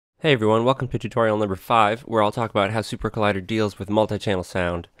Hey everyone, welcome to tutorial number 5, where I'll talk about how SuperCollider deals with multi-channel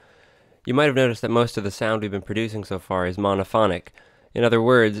sound. You might have noticed that most of the sound we've been producing so far is monophonic. In other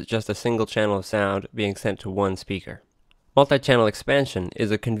words, just a single channel of sound being sent to one speaker. Multichannel expansion is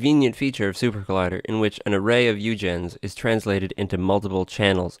a convenient feature of SuperCollider in which an array of UGens is translated into multiple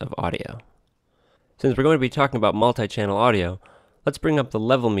channels of audio. Since we're going to be talking about multi-channel audio, let's bring up the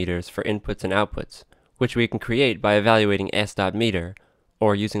level meters for inputs and outputs, which we can create by evaluating s.meter,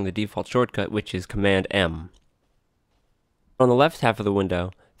 or using the default shortcut, which is Command M. On the left half of the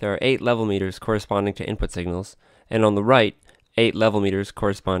window, there are 8 level meters corresponding to input signals, and on the right, 8 level meters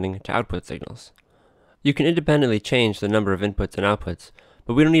corresponding to output signals. You can independently change the number of inputs and outputs,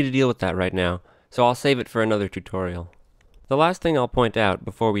 but we don't need to deal with that right now, so I'll save it for another tutorial. The last thing I'll point out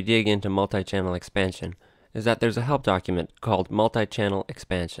before we dig into multi-channel expansion is that there's a help document called Multichannel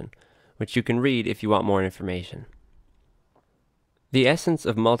Expansion, which you can read if you want more information. The essence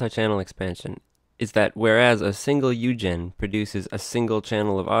of multi-channel expansion is that whereas a single UGen produces a single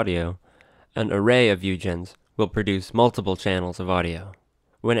channel of audio, an array of UGens will produce multiple channels of audio.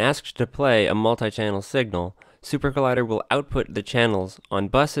 When asked to play a multi-channel signal, SuperCollider will output the channels on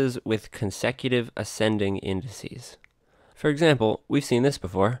buses with consecutive ascending indices. For example, we've seen this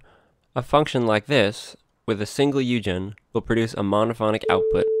before. A function like this, with a single UGen, will produce a monophonic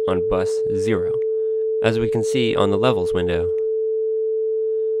output on bus 0, as we can see on the levels window.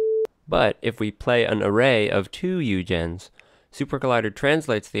 But if we play an array of 2 UGens, SuperCollider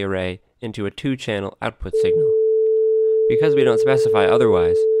translates the array into a 2-channel output signal. Because we don't specify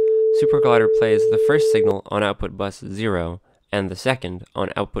otherwise, SuperCollider plays the first signal on output bus 0 and the second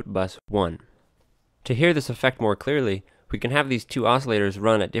on output bus 1. To hear this effect more clearly, we can have these 2 oscillators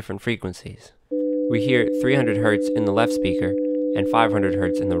run at different frequencies. We hear 300 Hz in the left speaker and 500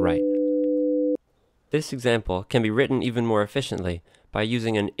 Hz in the right. This example can be written even more efficiently by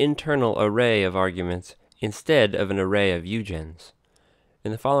using an internal array of arguments instead of an array of UGens.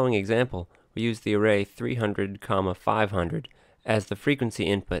 In the following example, we use the array 300, 500 as the frequency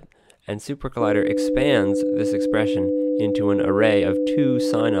input, and SuperCollider expands this expression into an array of 2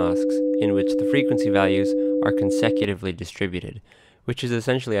 sine-oscs in which the frequency values are consecutively distributed, which is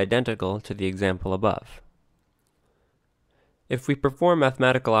essentially identical to the example above. If we perform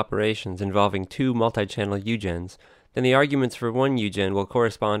mathematical operations involving 2 multi-channel UGens, then the arguments for one UGen will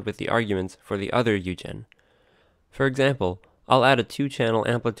correspond with the arguments for the other UGen. For example, I'll add a 2-channel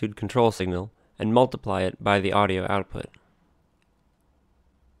amplitude control signal and multiply it by the audio output.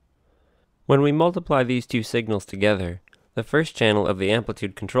 When we multiply these 2 signals together, the first channel of the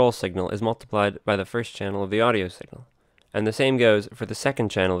amplitude control signal is multiplied by the first channel of the audio signal, and the same goes for the second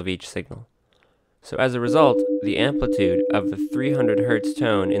channel of each signal. So as a result, the amplitude of the 300 Hz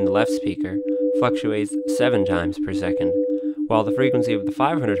tone in the left speaker fluctuates 7 times per second, while the frequency of the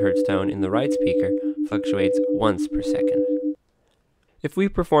 500 Hz tone in the right speaker fluctuates once per second. If we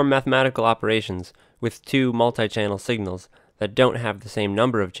perform mathematical operations with 2 multi-channel signals that don't have the same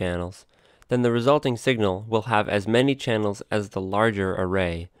number of channels, then the resulting signal will have as many channels as the larger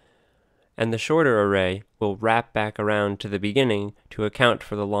array, and the shorter array will wrap back around to the beginning to account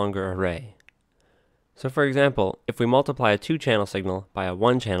for the longer array. So for example, if we multiply a 2-channel signal by a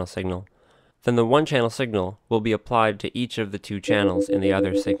 1-channel signal, then the 1-channel signal will be applied to each of the 2 channels in the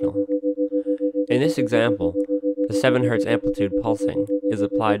other signal. In this example, the 7 Hz amplitude pulsing is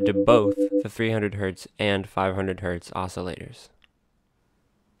applied to both the 300 Hz and 500 Hz oscillators.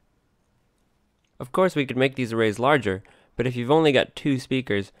 Of course, we could make these arrays larger, but if you've only got 2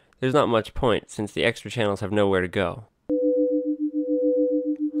 speakers, there's not much point since the extra channels have nowhere to go.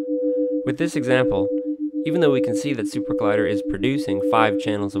 With this example, even though we can see that SuperCollider is producing 5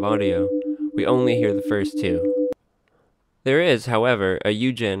 channels of audio, we only hear the first 2. There is, however, a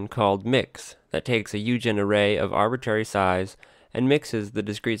UGen called mix that takes a UGen array of arbitrary size and mixes the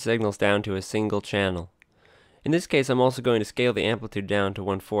discrete signals down to a single channel. In this case, I'm also going to scale the amplitude down to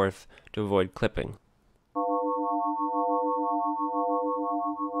 1/4 to avoid clipping.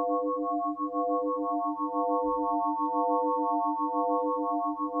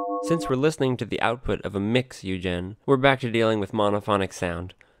 Since we're listening to the output of a mix UGen, we're back to dealing with monophonic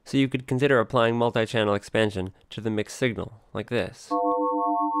sound, so you could consider applying multi-channel expansion to the mixed signal, like this.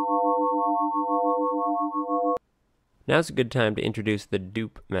 Now's a good time to introduce the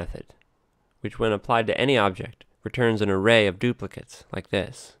Dupe method, which when applied to any object, returns an array of duplicates, like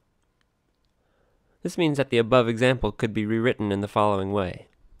this. This means that the above example could be rewritten in the following way.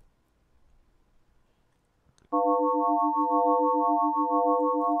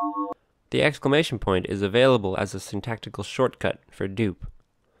 The exclamation point is available as a syntactical shortcut for dupe.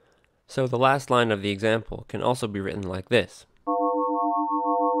 So the last line of the example can also be written like this.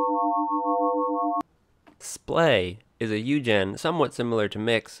 Splay is a UGen somewhat similar to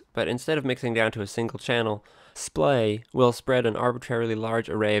mix, but instead of mixing down to a single channel, Splay will spread an arbitrarily large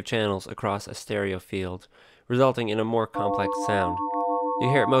array of channels across a stereo field, resulting in a more complex sound. You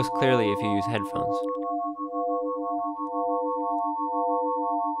hear it most clearly if you use headphones.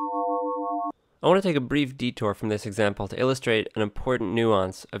 I want to take a brief detour from this example to illustrate an important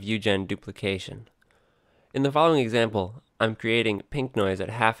nuance of UGen duplication. In the following example, I'm creating pink noise at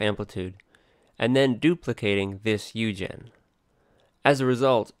half amplitude, and then duplicating this UGen. As a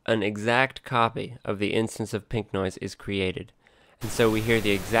result, an exact copy of the instance of pink noise is created, and so we hear the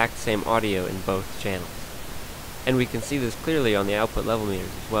exact same audio in both channels. And we can see this clearly on the output level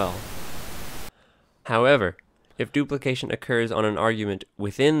meters as well. However, if duplication occurs on an argument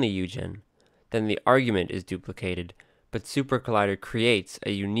within the UGen, then the argument is duplicated, but SuperCollider creates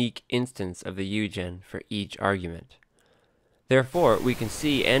a unique instance of the UGen for each argument. Therefore, we can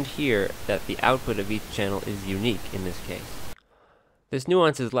see and hear that the output of each channel is unique in this case. This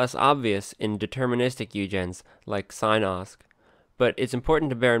nuance is less obvious in deterministic UGens like SIN-OSC, but it's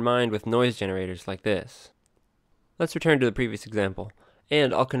important to bear in mind with noise generators like this. Let's return to the previous example,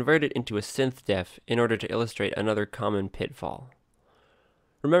 and I'll convert it into a synth-def in order to illustrate another common pitfall.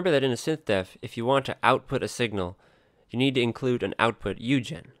 Remember that in a synth-def, if you want to output a signal, you need to include an output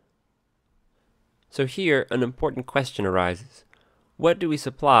UGen. So here, an important question arises. What do we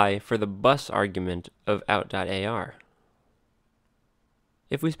supply for the bus argument of out.ar?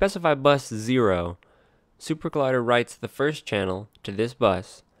 If we specify bus 0, SuperCollider writes the first channel to this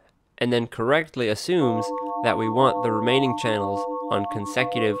bus, and then correctly assumes that we want the remaining channels on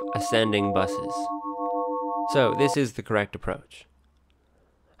consecutive ascending buses. So this is the correct approach.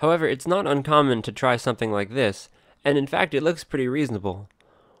 However, it's not uncommon to try something like this, and in fact it looks pretty reasonable.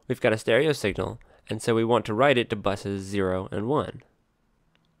 We've got a stereo signal, and so we want to write it to buses 0 and 1.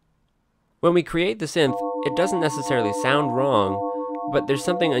 When we create the synth, it doesn't necessarily sound wrong, but there's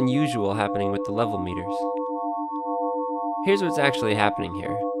something unusual happening with the level meters. Here's what's actually happening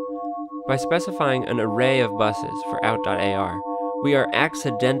here. By specifying an array of buses for out.ar, we are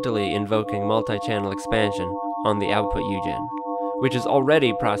accidentally invoking multi-channel expansion on the output UGen, which is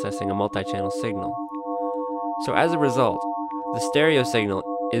already processing a multi-channel signal. So as a result, the stereo signal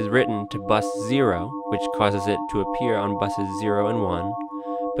is written to bus 0, which causes it to appear on buses 0 and 1,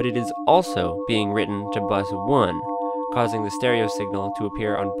 but it is also being written to bus 1, causing the stereo signal to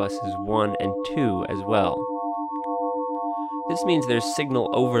appear on buses 1 and 2 as well. This means there's signal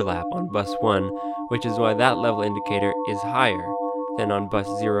overlap on bus 1, which is why that level indicator is higher than on bus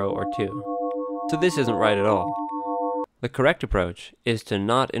 0 or 2. So this isn't right at all. The correct approach is to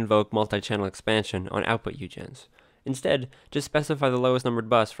not invoke multi-channel expansion on output UGens. Instead, just specify the lowest numbered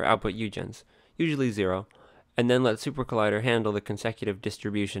bus for output UGens, usually 0, and then let SuperCollider handle the consecutive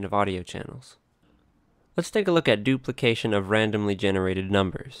distribution of audio channels. Let's take a look at duplication of randomly generated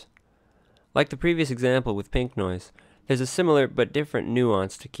numbers. Like the previous example with pink noise, there's a similar but different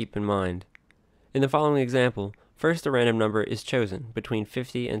nuance to keep in mind. In the following example, first a random number is chosen between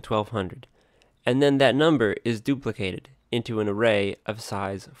 50 and 1200, and then that number is duplicated into an array of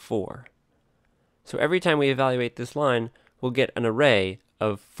size 4. So every time we evaluate this line, we'll get an array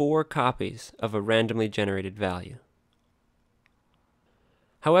of 4 copies of a randomly generated value.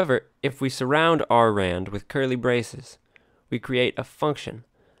 However, if we surround rrand with curly braces, we create a function,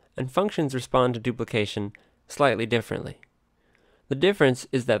 and functions respond to duplication slightly differently. The difference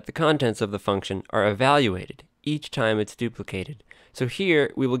is that the contents of the function are evaluated each time it's duplicated, so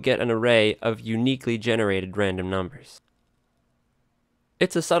here we will get an array of uniquely generated random numbers.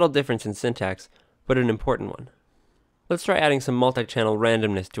 It's a subtle difference in syntax, but an important one. Let's try adding some multi-channel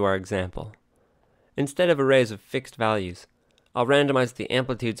randomness to our example. Instead of arrays of fixed values, I'll randomize the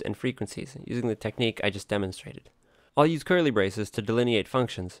amplitudes and frequencies using the technique I just demonstrated. I'll use curly braces to delineate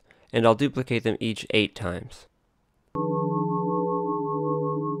functions, and I'll duplicate them each 8 times.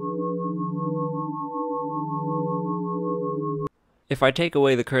 If I take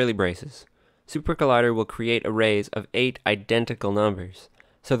away the curly braces, SuperCollider will create arrays of 8 identical numbers,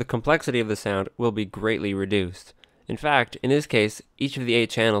 so the complexity of the sound will be greatly reduced. In fact, in this case, each of the 8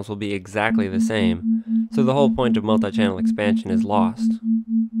 channels will be exactly the same, so the whole point of multi-channel expansion is lost.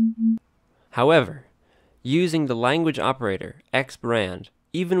 However, using the language operator xbrand,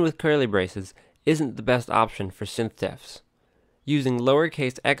 even with curly braces, isn't the best option for synth-defs. Using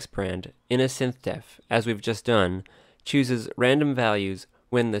lowercase xbrand in a synth-def, as we've just done, chooses random values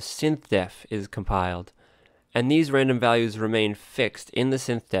when the synth-def is compiled, and these random values remain fixed in the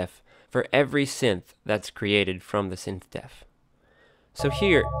synth-def for every synth that's created from the synth-def. So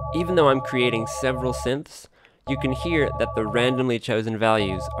here, even though I'm creating several synths, you can hear that the randomly chosen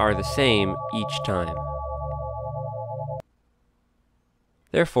values are the same each time.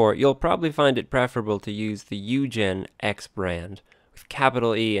 Therefore, you'll probably find it preferable to use the UGen X brand with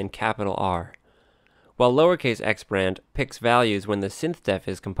capital E and capital R. While lowercase x brand picks values when the synthdef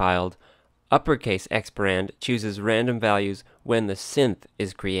is compiled, uppercase X brand chooses random values when the synth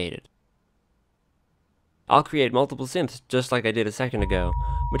is created. I'll create multiple synths just like I did a second ago,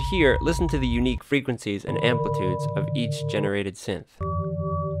 but here, listen to the unique frequencies and amplitudes of each generated synth.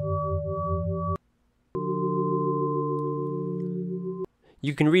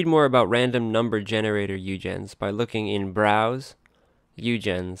 You can read more about random number generator UGens by looking in Browse,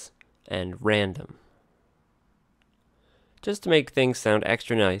 UGens, and Random. Just to make things sound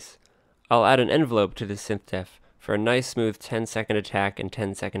extra nice, I'll add an envelope to this synthdef for a nice smooth 10-second attack and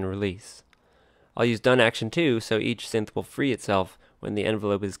 10-second release. I'll use done action 2 so each synth will free itself when the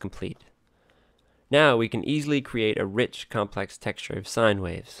envelope is complete. Now we can easily create a rich, complex texture of sine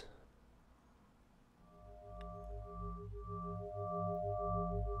waves.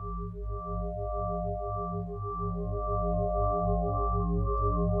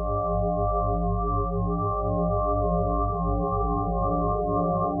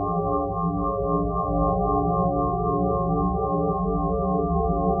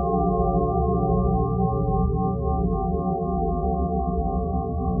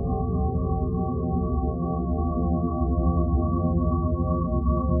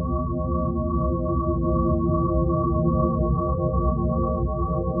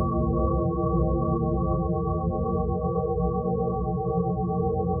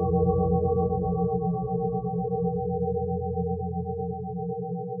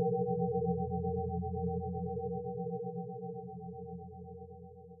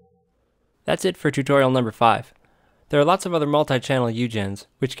 That's it for tutorial number 5. There are lots of other multi-channel UGens,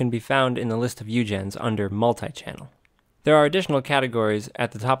 which can be found in the list of UGens under Multichannel. There are additional categories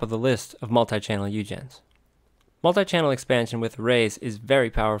at the top of the list of multi-channel UGens. Multi-channel expansion with arrays is very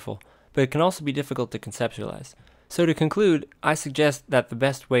powerful, but it can also be difficult to conceptualize. So to conclude, I suggest that the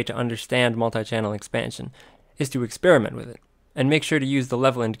best way to understand multi-channel expansion is to experiment with it, and make sure to use the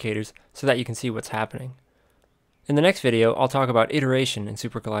level indicators so that you can see what's happening. In the next video, I'll talk about iteration in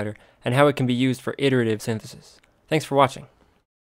SuperCollider and how it can be used for iterative synthesis. Thanks for watching.